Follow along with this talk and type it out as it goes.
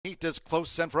heat is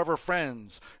close and Forever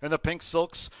Friends. And the pink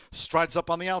silks strides up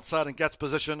on the outside and gets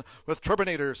position with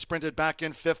Turbinator sprinted back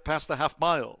in fifth past the half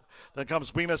mile. Then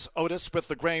comes Weemus Otis with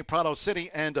the gray Prado City,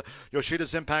 and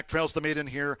Yoshida's Impact trails the maiden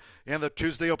here in the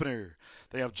Tuesday opener.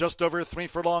 They have just over 3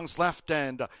 furlongs left,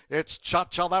 and it's Cha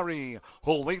LarryJ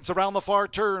who leads around the far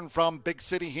turn from Big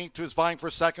City Heat, who's vying for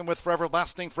second with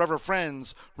Forever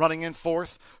Friends running in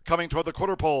fourth, coming toward the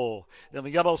quarter pole. In the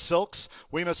yellow silks,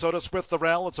 Weemus Otis with the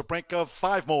rail. It's a break of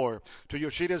 5 more to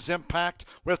Yoshida's Impact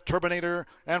with Turbinator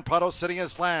and Prado City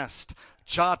as last.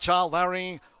 Cha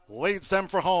LarryJ leads them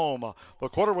for home. The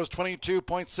quarter was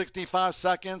 22.65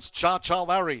 seconds. Cha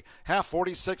LarryJ, half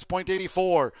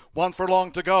 46.84. 1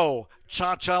 furlong to go.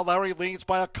 Cha LarryJ leads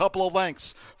by a couple of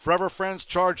lengths. Forever Friends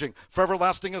charging. Forever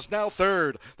Lasting is now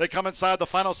third. They come inside the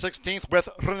final 16th with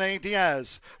René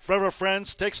Díaz. Forever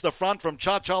Friends takes the front from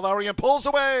Cha LarryJ and pulls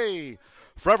away.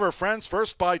 Forever Friends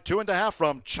first by 2.5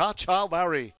 from Cha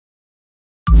LarryJ.